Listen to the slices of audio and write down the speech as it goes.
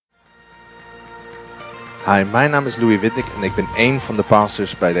Hi, mijn naam is Louis Wittig en ik ben één van de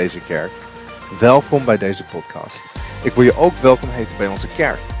pastors bij deze kerk. Welkom bij deze podcast. Ik wil je ook welkom heten bij onze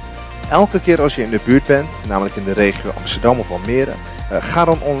kerk. Elke keer als je in de buurt bent, namelijk in de regio Amsterdam of Almere, ga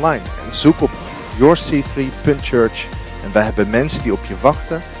dan online en zoek op yourc3.church. En wij hebben mensen die op je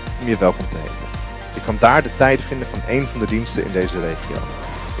wachten om je welkom te heten. Je kan daar de tijd vinden van een van de diensten in deze regio.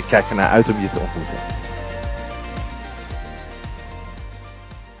 Ik kijk ernaar uit om je te ontmoeten.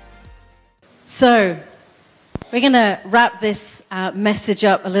 So, we're going to wrap this message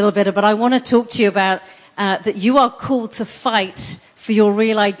up a little bit, but I want to talk to you about that you are called to fight for your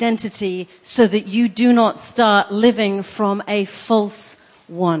real identity so that you do not start living from a false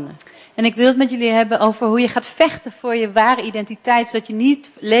one. En ik wil het met jullie hebben over hoe je gaat vechten voor je ware identiteit, zodat je niet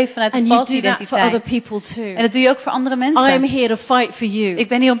leeft vanuit een valse identiteit. And you do that for other people too. En dat doe je ook voor andere mensen. I am here to fight for you. Ik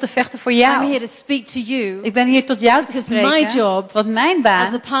ben hier om te vechten voor jou. I'm here to speak to you. Ik ben hier tot jou te spreken. My job, want mijn baan,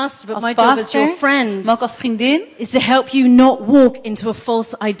 as a pastor, but als my pastor, job as your friend, maar ook als vriendin, is to help you not walk into a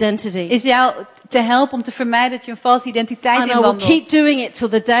false identity. Is jou te helpen om te vermijden dat je een valse identiteit inwandelt. And I will keep doing it till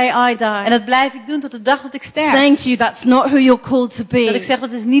the day I die. En dat blijf ik doen tot de dag dat ik sterf. Saying to you, that's not who you're called to be. Dat ik zeg,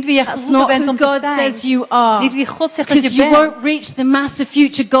 dat is niet wie je geroepen bent om te zijn. Says you are. Niet wie God zegt dat je bent. Because you won't reach the massive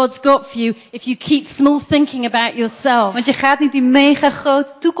future God's got for you if you keep small thinking about yourself. Want je gaat niet die mega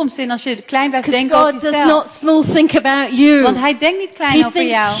grote toekomst in als je klein blijft denken over jezelf. God does not small think about you. Want hij denkt niet klein over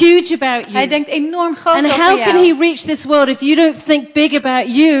jou. He thinks huge about you. Hij denkt enorm groot over jou. And how can he reach this world if you don't think big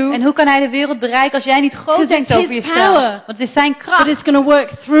about you? En hoe kan hij de wereld bereiken als jij niet groot denkt over jezelf? Want het is zijn kracht. That is going to work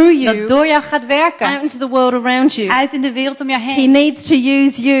through you. Dat door jou gaat werken. Out into the world around you. Uit in de wereld om jou heen. He needs to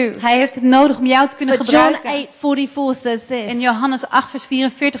use you. Hij heeft het nodig om jou te kunnen gebruiken. John 8:44 says this. In Johannes 8 vers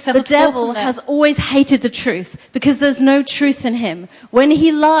 44 zegt het volgende. The volgende. devil has always hated the truth because there's no truth in him. When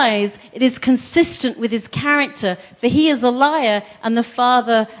he lies, it is consistent with his character, for he is a liar and the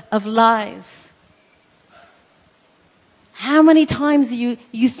father of lies. How many times are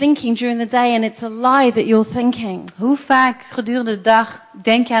you thinking during the day and it's a lie that you're thinking? Hoe vaak gedurende de dag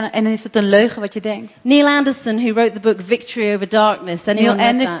denk je aan en is het een leugen wat je denkt? Neil Anderson, who wrote the book Victory Over Darkness. Neil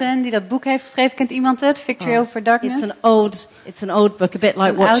Anderson, die dat boek heeft geschreven, kent iemand het? Victory Over Darkness. It's an old book, a bit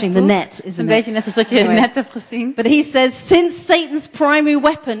like watching The Net, isn't it? Een beetje net als dat je het net hebt gezien. But he says, since Satan's primary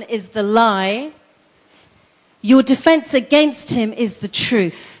weapon is the lie, your defense against him is the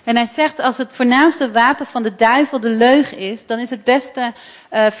truth. En hij zegt, als het voornaamste wapen van de duivel de leugen is, dan is het beste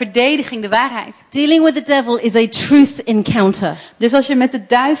verdediging de waarheid. Dealing with the devil is a truth encounter. Dus als je met de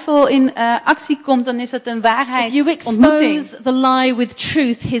duivel in actie komt, dan is het een waarheidsontmoeting. If you expose the lie with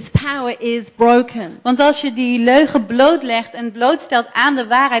truth, his power is broken. Want als je die leugen blootlegt en blootstelt aan de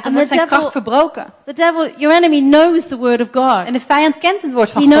waarheid, dan wordt zijn kracht verbroken. The devil, your enemy, knows the word of God. En de vijand kent het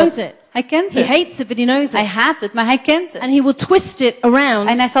woord van God. He knows it. Hij kent het. He hates it, but he knows it. Hij haat het, maar hij kent het. And he will twist it around.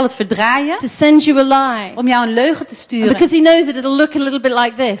 En hij zal het verdraaien. To send you a lie. Om jou een leugen te sturen. And because he knows it, it'll look a little bit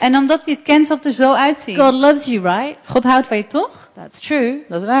like this. En omdat hij het kent, zal het er zo uitzien. God loves you, right? God houdt van je, toch? That's true.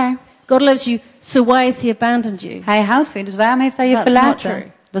 Dat is waar. God loves you, so why has he abandoned you? Hij houdt van je, dus waarom heeft hij je verlaten? Not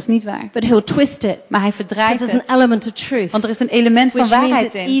true. Dat is niet waar. But he'll twist it. Maar hij verdraait het. There's an element of truth. Want er is een element van waarheid in.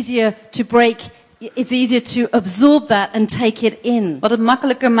 Which means it's easier to break. It's easier to absorb that and take it in. Wat het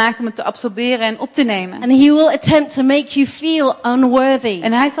makkelijker maakt om het te absorberen en op te nemen. And he will attempt to make you feel unworthy.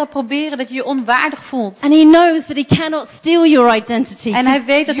 En hij zal proberen dat je je onwaardig voelt. And he knows that he cannot steal your identity. En hij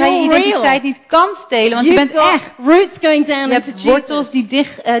weet dat hij je identiteit niet kan stelen, want je bent echt. Roots going down je into hebt wortels die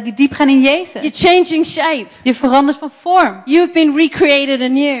diep gaan in Jezus. You're changing shape. Je verandert van vorm. You've been recreated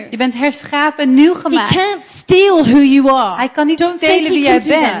anew. Je bent herschapen en nieuw gemaakt. He can't steal who you are. Hij kan niet stelen wie jij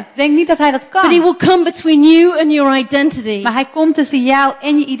bent. Denk niet dat hij dat kan. But he will come between you and your identity. Maar hij komt tussen jou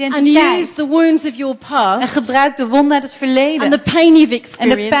en je identiteit. And use the wounds of your past. En gebruik de wonden uit het verleden. And the pain you've experienced. En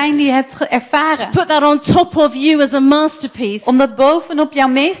de pijn die je hebt ervaren. To put that on top of you as a masterpiece. Om dat bovenop jouw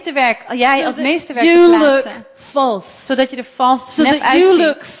meesterwerk, jij als meesterwerk te plaatsen. Look false. Zodat je er vals nep uitziet. uitziet. You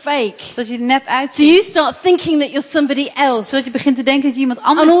look fake. Zodat je er nep uitziet. So you start thinking that you're somebody else. Zodat je begint te denken dat je iemand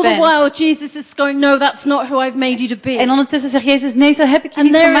anders bent. bent. And all the while Jesus is going, no, that's not who I've made you to be. En ondertussen zegt Jezus, nee, zo heb ik je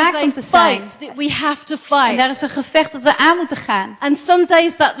niet gemaakt om te zijn. That we have to fight. En daar is een gevecht dat we aan moeten gaan. And some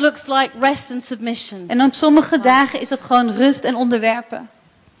days that looks like rest and submission. En op sommige dagen is dat gewoon rust en onderwerpen.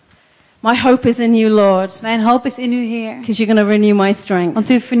 My hope is in you, Lord. Mijn hoop is in u, Heer. Because you're going to renew my strength. Want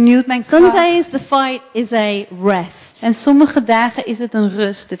u vernieuwt mijn kracht. Some days the fight is a rest. En sommige dagen is het een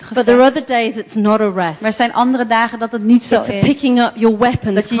rust, dit gevecht. But there are other days it's not a rest. Maar er zijn andere dagen dat het niet zo is. It's a picking up your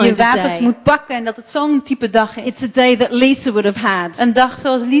weapons dat je je wapens moet pakken en dat het zo'n type dag is. It's a day that Lisa would have had. Een dag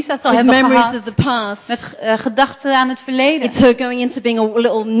zoals Lisa zal hebben memories gehad. Of the past. Met gedachten aan het verleden. It's her going into being a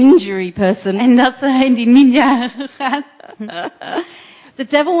little ninja person. En dat ze in die ninja gaat. The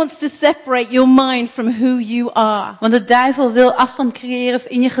devil wants to separate your mind from who you are. Want de duivel wil afstand creëren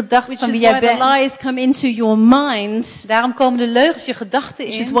in je gedachten Which van is wie jij why the bent. lies come into your mind. Daarom komen de leugens je gedachten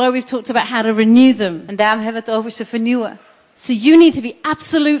Which is in. why we've talked about how to renew them. En daarom hebben we het over ze vernieuwen. So you need to be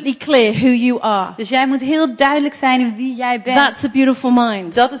absolutely clear who you are. Dus jij moet heel duidelijk zijn in wie jij bent. That's a beautiful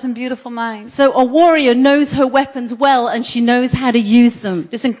mind. Dat is een beautiful mind. So a warrior knows her weapons well and she knows how to use them.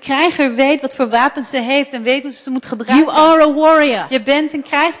 Dus een krijger weet wat voor wapens ze heeft en weet hoe ze moet gebruiken. You are a warrior. Je bent een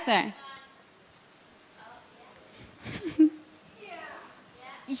krijgster.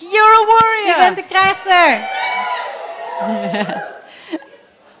 You're a warrior. Je bent een krijgster.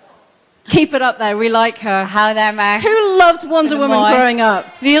 Keep it up there. We like her. Hou daar maar. Who loved Wonder Woman Mooi. growing up?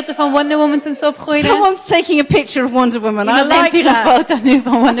 Wie hield er van Wonder Woman toen ze opgroeide? Someone's taking a picture of Wonder Woman. I Iemand neemt like hier een that. foto nu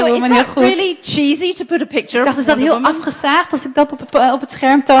van Wonder Is Woman. Heel that goed. really cheesy to put a picture Ik dacht, of is dat Wonder heel Woman? afgezaagd als ik dat op het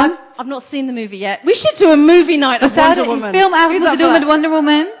scherm toon? I've not seen the movie yet. We should do a movie night We of Wonder zouden Woman. een filmavond Who's moeten up doen for met that? Wonder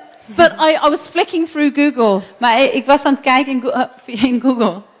Woman. But I was flicking through Google Maar ik was aan het kijken in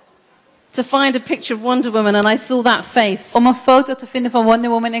Google. to find a picture of Wonder Woman and I saw that face. Om een foto te vinden van Wonder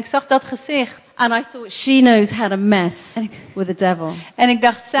Woman. En ik zag dat gezicht. And I thought she knows how to mess with the devil. En ik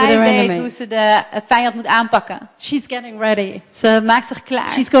dacht, With zij her weet enemy. hoe ze de vijand moet aanpakken. She's getting ready. Ze maakt zich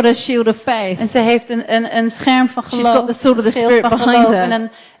klaar. She's got a shield of faith. En ze heeft een scherm van She's geloof. got the sword of een the schild Spirit van behind geloof her.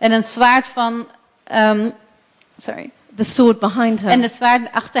 En een zwaard van... sorry. The sword behind her. En de zwaard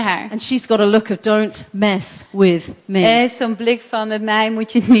achter haar. And she's got a look of don't mess with En me. heeft zo'n blik van, met mij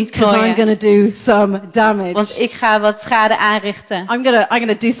moet je niet Because I'm klooien. going to do some damage. Want ik ga wat schade aanrichten. I'm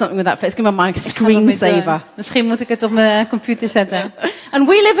gonna do something with that face. It's gonna be my Ik ga wat mee doen. screensaver. Misschien moet ik het op mijn computer zetten. And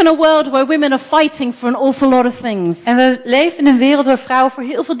we live in a world where women are fighting for an awful lot of things. En we leven in een wereld waar vrouwen voor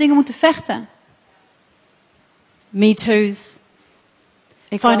heel veel dingen moeten vechten. Me Too's,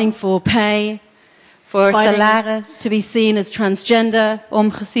 fighting for pay, Voor fighting salaris, to be seen as transgender,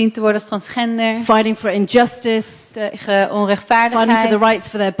 om gezien te worden als transgender, fighting for injustice, tegen fighting for onrechtvaardigheid, the rights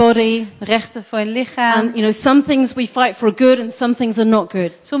for their body. rechten voor hun lichaam. And, you know, some things we fight for are good and some things are not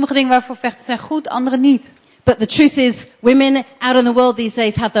good. Sommige dingen waarvoor vechten zijn goed, andere niet. But the truth is, women out in the world these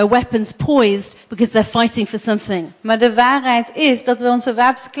days have their weapons poised because they're fighting for something. Maar de waarheid is dat we onze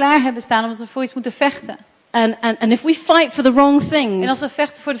wapens klaar hebben staan omdat we voor iets moeten vechten. And if we fight for the wrong En als things, we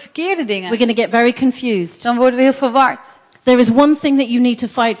vechten voor de verkeerde dingen, we're going to get very confused. dan worden we heel verward. There is one thing that you need to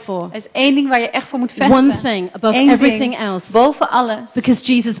fight for. Er is één ding waar je echt voor moet vechten. One thing above Eén everything ding, else. boven alles.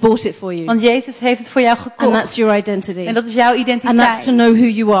 Because Jesus bought it for you. Want Jezus heeft het voor jou And gekocht. that's your identity. En dat is jouw And that's identiteit. to know who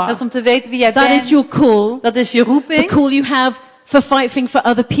you are. Dat is om te weten wie jij That bent. is your call. Dat is je The roeping. call you have for fighting for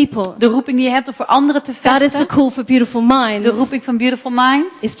other people. De roeping die je hebt om voor anderen te That is the vechten. call for beautiful De minds. roeping van Beautiful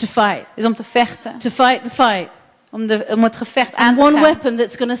Minds Is to fight. is om te vechten. To fight the fight. Om het gevecht aan And te one gaan. weapon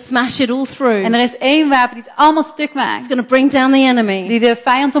that's going to smash it all through. En er is één wapen die het allemaal stuk maakt. It's going to bring down the enemy. Die de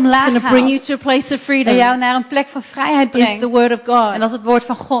vijand It's omlaag going to bring you haalt. to a place of En freedom. jou naar een plek van vrijheid Is brengt. the word of En God. dat is het woord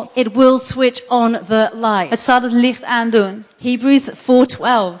van God. It will switch on the Het light. zal het licht aandoen. Hebrews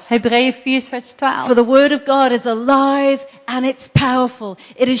 4:12. Hebreeën 4 vers 12. For the word of God is alive and it's powerful.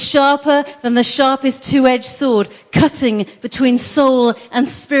 It is sharper than the sharpest two-edged sword, cutting between soul and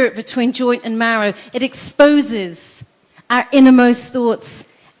spirit, between joint and marrow. It exposes our innermost thoughts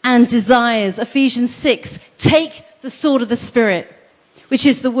and desires. Ephesians 6. Take the sword of the Spirit, which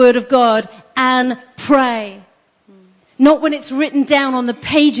is the word of God, and pray. Not when it's written down on the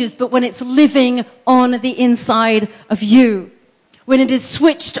pages, but when it's living on the inside of you. When it is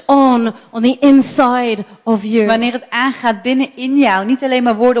switched on the inside of you. Wanneer het aangaat binnen in jou. Niet alleen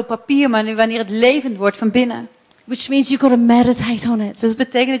maar woorden op papier, maar nu wanneer het levend wordt van binnen. Which means you've got to meditate on it. Dus dat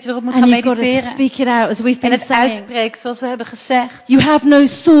betekent dat je erop moet And gaan you've got to mediteren. speak it out, as we've En been het saying. uitspreken zoals we hebben gezegd. You have no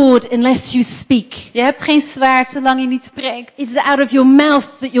sword unless you speak. Je hebt geen zwaard zolang je niet spreekt. It's out of your mouth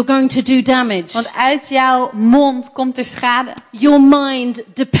that you're going to do damage. Want uit jouw mond komt er schade. Your mind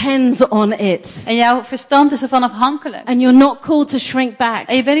depends on it. En jouw verstand is ervan afhankelijk. And you're not called to shrink back.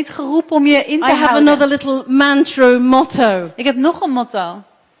 En je bent niet geroepen om je in te I have houden. another little mantra motto Ik heb nog een motto.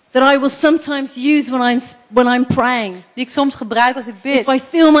 that I will sometimes use when I'm praying. Die ik soms gebruik als ik bid. If I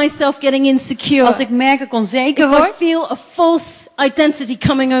feel myself getting insecure. Als ik merk dat ik onzeker If I word. feel a false identity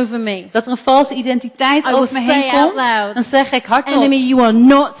coming over me. Dat er een valse identiteit I over me will heen say out komt. loud, Dan zeg ik hardop. Enemy, you are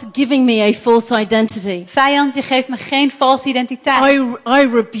not giving me a false identity. Vijand, je geeft me geen valse identiteit. I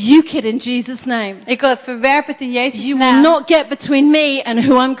rebuke it in Jesus' name. Ik verwerp het in Jezus' You will naam. not get between me and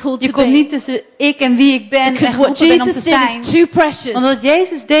who I'm called Je to komt be. niet tussen ik en wie ik ben en Because what geroepen ben om te Jesus did zijn. is too precious. Want wat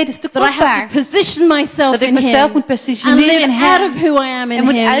Jezus deed weet, het is te That I have kostbaar. to position myself Dat ik in mezelf Him moet and positioneren in live out hem. of who I am En in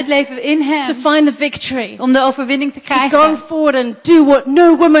moet Him uitleven in to hem. find the victory. Om de overwinning te To go krijgen. forward and do what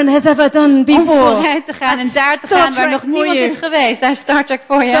no woman has ever done Om before. vooruit te gaan en That's daar te Star gaan waar Trek nog for niemand you. is geweest. Daar is Star Trek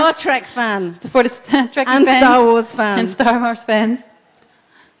voor je. Star Trek fan Voor de Star Trek and fans. Star Wars En fan. Star Wars fans.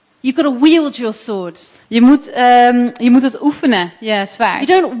 You've got to wield your sword. Je moet het oefenen, je zwaard.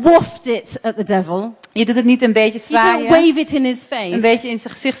 You don't waft it at the devil. Je doet het niet een beetje You don't zwaaien. wave it in his face. Een beetje in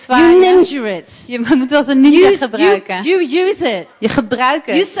zijn gezicht You zwaaien. ninja it. Je moet het als een ninja gebruiken. You use it. Je gebruikt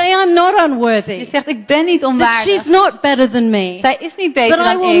You het. say I'm not unworthy. Je zegt, ik ben niet That onwaardig. she's not better than me. Zij is niet beter But I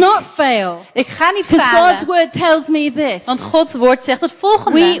dan will ik. not fail. Ik ga niet Because God's falen. word tells me this. Want Gods woord zegt het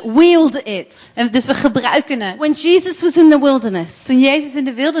volgende. We wield it. En dus we gebruiken het. When Jesus was in the wilderness, Toen Jezus in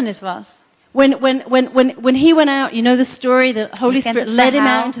de wildernis was. when he went out, you know the story, the Holy Je kent Spirit het led him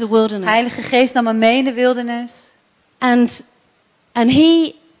verhaal. out into the wilderness. Heilige Geest nam hem mee in de wildernis. And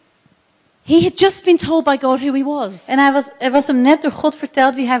he had just been told by God who he was. En er was hem net door God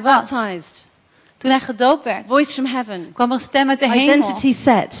verteld wie hij was. Baptized. Toen hij gedoopt werd, Voice from heaven. kwam er een stem uit de hemel. Identity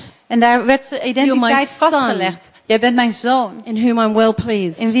set. En daar werd zijn You're my identiteit son. vastgelegd. Jij bent mijn zoon, In whom I'm well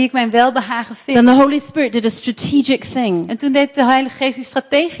pleased. in wie ik mijn welbehagen Then vind. the Holy Spirit did a strategic thing. En toen deed de Heilige Geest iets He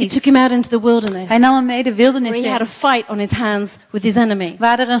strategisch. took him out into the wilderness. Hij nam hem mee de wildernis Where he had a in. fight on his hands with his enemy.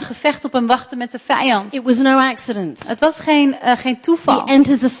 Waar er een gevecht op hem wachtte met de vijand. It was no accident. Het was geen He toeval.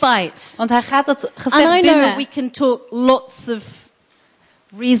 enters a fight. Want hij gaat dat And gevecht I know binnen. we can talk lots of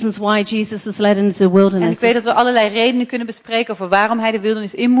reasons why Jesus was led into the En wilderness. ik weet dat we allerlei redenen kunnen bespreken over waarom hij de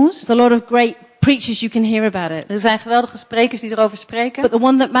wildernis in moest. There's a lot of great preachers you can hear about it. Er zijn geweldige sprekers die erover spreken. But the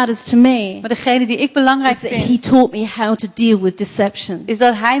one that matters to me Maar degene die ik belangrijk is that vind, he taught me how to deal with deception. is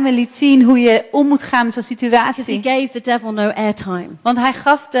dat hij me liet zien hoe je om moet gaan met zo'n Because he situatie. gave the devil no airtime. Want hij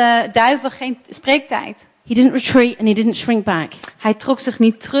gaf de duivel geen spreektijd. He didn't retreat and he didn't shrink back. Hij trok zich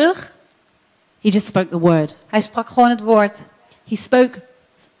niet terug. He just spoke the word. Hij sprak gewoon het woord. He spoke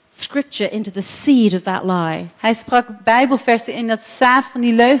scripture into the seed of that lie. Hij sprak bijbelversen in dat zaad van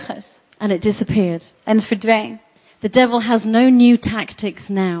die leugens. And it disappeared. En het verdween. The devil has no new tactics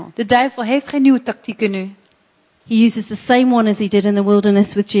now. De duivel heeft geen nieuwe tactieken nu. He uses the same one as he did in the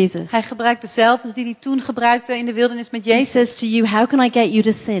wilderness with Jesus. Hij gebruikt dezelfde als die hij toen gebruikte in de wildernis met He Jezus. says to you, how can I get you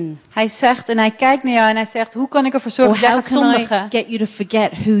to sin? Hij zegt en hij kijkt naar jou en hij zegt, hoe kan ik ervoor Or zorgen dat jij how gaat can I zondigen? get you to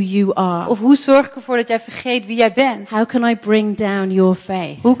forget who you are? Of hoe zorg ik ervoor dat jij vergeet wie jij bent? How can I bring down your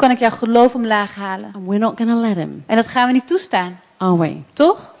faith? Hoe kan ik jouw geloof omlaag halen? And we're not going to let him, En dat gaan we niet toestaan, are we?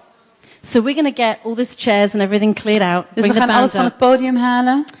 toch? So we're going to get all these chairs and everything cleared out. Dus Bring we the gaan alles band van het up. podium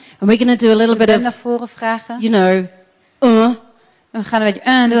halen. And we're going to do a little De bit band naar of, voren vragen. you know, En we gaan een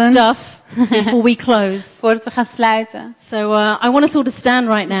beetje doen stuff before we close. voordat we gaan sluiten. So I want us all to stand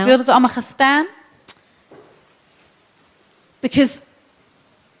right Dus ik now. wil dat we allemaal gaan staan. Because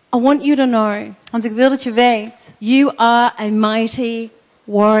I want you to know Want ik wil dat je weet, you are a mighty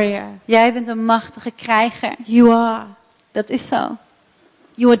warrior. jij bent een machtige krijger. You are. Dat is zo.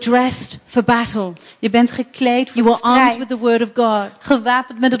 You are dressed for battle. Je bent gekleed voor You de are armed strijd. with the word of God.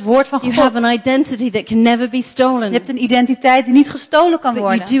 Gewapend met het woord van You God. have an identity that can never be Je stolen. hebt een identiteit die niet gestolen kan But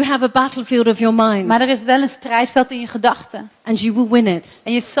worden. you do have a battlefield of your mind. Maar er is wel een strijdveld in je gedachten. And you will win it.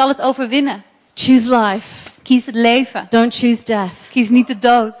 En je zal het overwinnen. Choose life. Kies het leven. Don't choose death. Kies niet de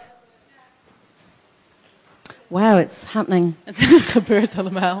dood. Wow, it's happening. Het gebeurt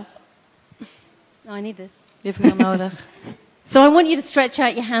allemaal. No, I need this. Die heb ik wel nodig. So I want you to stretch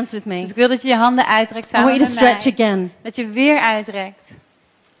out your hands with me. Dus ik wil dat je je handen uitrekt I want samen you to met mij. stretch again Dat je weer uitrekt.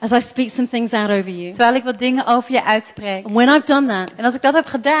 as I speak some things out over you. Terwijl ik wat dingen over je uitspreek. And when I've done that, En als ik dat heb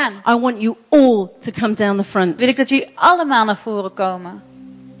gedaan, I want you all to come down the front. wil ik dat jullie allemaal naar voren komen.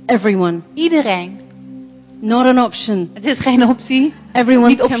 Everyone. Iedereen. Not an option. Het is geen optie. Everyone's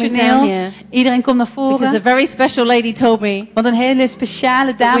Niet coming down optioneel. here. Iedereen komt naar Because a voren. very special lady told me Want een hele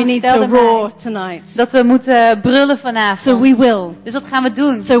speciale that we dame need to vertelde roar mij tonight. dat we moeten brullen So vanavond. we will. Dus dat gaan we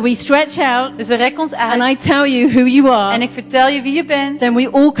doen. So we stretch out Dus we rekken ons and I uit. tell you who you are. En ik vertel je wie je bent. Then we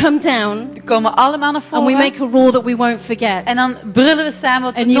all come down We komen allemaal naar and we voren. make a roar that we won't forget. En dan brullen we samen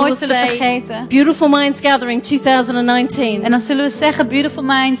wat we And you will nooit zullen say, vergeten. Beautiful Minds Gathering 2019. En dan zullen we zeggen, Beautiful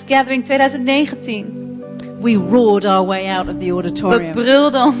Minds Gathering 2019. We roared our way out of the We auditorium.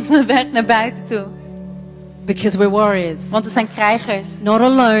 brulden onze weg naar buiten toe. Because we're warriors. Want we zijn krijgers. Not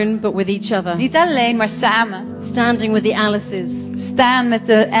alone, but with each other. Niet alleen, maar samen. Standing with the Alices. Staan met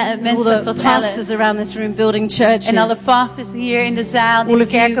de mensen All the zoals pastors Alice. around this room building churches. En alle pastors hier in de zaal die All of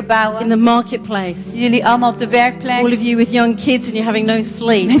kerken you bouwen. in the marketplace. Jullie allemaal op de werkplek. All of you with young kids and you're having no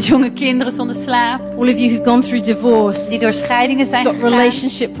sleep. Met jonge kinderen zonder slaap. All of you who've gone through divorce. Die door scheidingen zijn Got gegaan.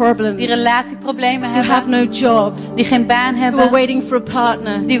 relationship problems. Die relatieproblemen Who have hebben. no job. Die geen baan Who are hebben. waiting for a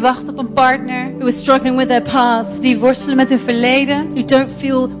partner. Die wachten op een partner. Who are struggling with their past. Die worstelen met hun verleden. Who don't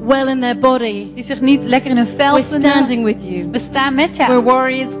feel well in their body. Die zich niet lekker in hun vel We're voelen. standing with you. We staan met jou. We're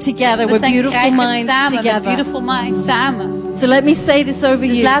warriors together. We We're zijn beautiful krijgers minds samen. We're together. beautiful minds samen. So let me say this over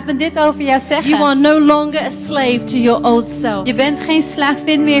Dus you. laat me dit over jou zeggen. You are no longer a slave to your old self. Je bent geen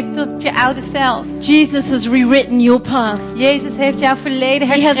slavin meer tot je oude zelf. Jesus has rewritten your past. Jezus heeft jouw verleden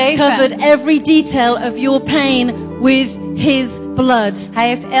He has herschreven. covered every detail of your pain with his blood. Hij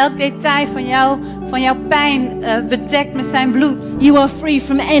heeft elk detail van jouw pijn bedekt met zijn bloed. You are free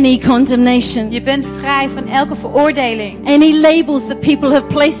from any condemnation. Je bent vrij van elke veroordeling. Any labels that people have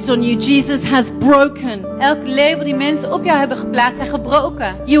placed on you, Jesus has broken. Elk label die mensen op jou hebben geplaatst zijn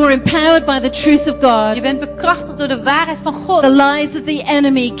gebroken. You are empowered by the truth of God. Je bent bekrachtigd door de waarheid van God. The lies of the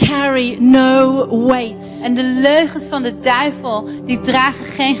enemy carry no weight. En de leugens van de duivel, die dragen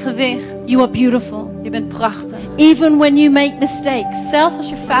geen gewicht. You are beautiful. Je bent prachtig. Even when you make mistakes. Zelfs als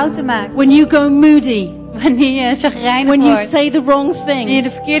je fouten maakt. When you go moody. Wanneer je chagrijnig When you wordt. say the wrong Wanneer je thing. de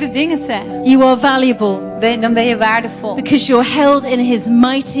verkeerde dingen zegt. You are valuable. Dan ben je waardevol. Because you're held in his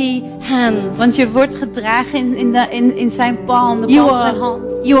mighty hands. Want je wordt gedragen in zijn palm, de You palm van zijn are,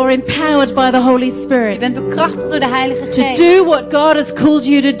 hand. you are empowered by the Holy Je Spirit bent bekrachtigd door de Heilige to Geest. do what God has called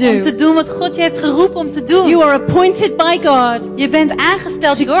you to Om te do. doen wat God je heeft geroepen om te doen. You are appointed by God Je bent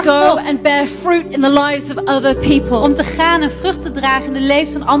aangesteld to door go God and bear fruit in the lives of other people. om te gaan en vrucht te dragen in de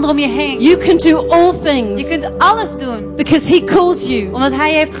leven van anderen om je heen. You can do all Je things kunt alles doen, because he calls you. omdat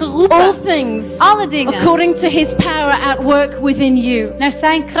Hij je heeft All geroepen. things Alle dingen. according to his power at work within you. Naar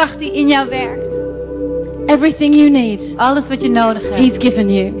zijn kracht die in jou werkt. Everything you need, Alles wat je nodig hebt, he's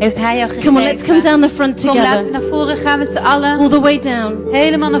given you. heeft Hij jou gegeven. Come on, let's come down the front Kom, laten we together. naar voren gaan met z'n allen. All the way down.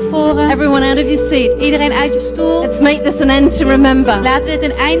 Helemaal naar voren. Everyone out of your seat. Iedereen uit je stoel. Let's make this an end to remember. Laten we het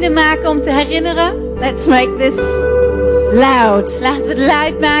een einde maken om te herinneren. Let's make this loud. Laten we het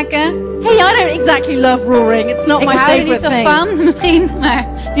luid maken. Hey, I don't exactly love roaring. It's not Ik my hou er niet favorite zo thing. van, misschien, maar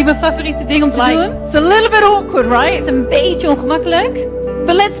niet mijn favoriete ding om te doen. It's a little bit awkward, right? Het is een beetje ongemakkelijk.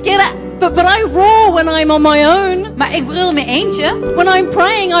 But let's get at. But I roar when I'm on my own. Maar ik brul in mijn eentje. When I'm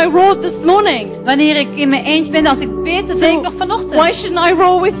praying, I roared this morning. Wanneer ik in mijn eentje ben, als ik bid, dat deed ik nog vanochtend. Why shouldn't I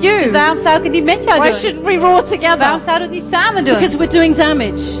roar with you? Dus waarom zou ik het niet met jou Why doen? shouldn't we roar together? Waarom zouden we het niet samen doen? Because we're doing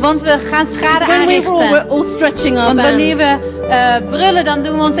damage. Want we gaan schade When we roar, we're aanrichten. all stretching our Want wanneer bands. we brullen, dan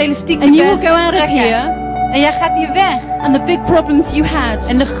doen we ons elastiek And you will go out of trekken. here. En jij gaat hier weg. And the big problems you had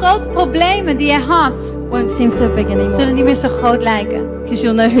En de grote problemen die jij had, won't seem so big anymore. zullen niet meer zo groot lijken. Because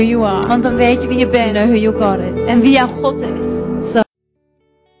you'll know who you are. Want dan weet je wie je You know bent. who your God is. En wie jouw God is. So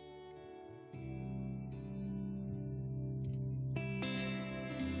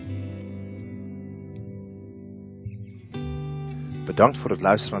Bedankt voor het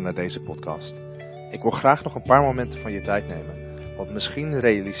luisteren naar deze podcast. Ik wil graag nog een paar momenten van je tijd nemen. Want misschien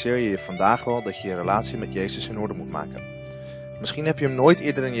realiseer je je vandaag wel dat je je relatie met Jezus in orde moet maken. Misschien heb je hem nooit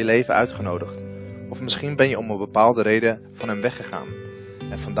eerder in je leven uitgenodigd. Of misschien ben je om een bepaalde reden van hem weggegaan.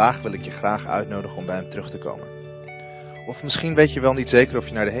 En vandaag wil ik je graag uitnodigen om bij hem terug te komen. Of misschien weet je wel niet zeker of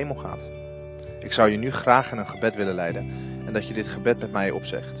je naar de hemel gaat. Ik zou je nu graag in een gebed willen leiden en dat je dit gebed met mij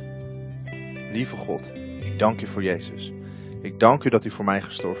opzegt. Lieve God, ik dank u voor Jezus. Ik dank u dat u voor mij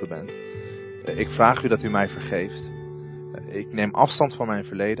gestorven bent. Ik vraag u dat u mij vergeeft. Ik neem afstand van mijn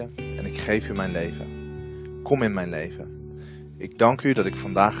verleden en ik geef u mijn leven. Kom in mijn leven. Ik dank u dat ik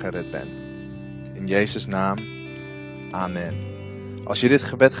vandaag gered ben. In Jezus' naam, amen. Als je dit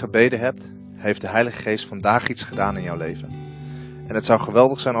gebed gebeden hebt, heeft de Heilige Geest vandaag iets gedaan in jouw leven. En het zou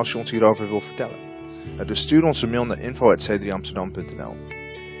geweldig zijn als je ons hierover wil vertellen. Dus stuur ons een mail naar info@c3amsterdam.nl.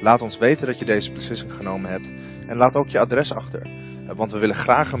 Laat ons weten dat je deze beslissing genomen hebt en laat ook je adres achter. Want we willen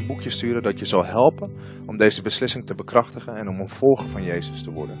graag een boekje sturen dat je zal helpen om deze beslissing te bekrachtigen en om een volger van Jezus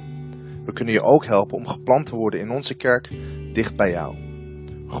te worden. We kunnen je ook helpen om geplant te worden in onze kerk dicht bij jou.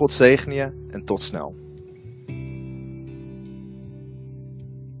 God zegen je en tot snel.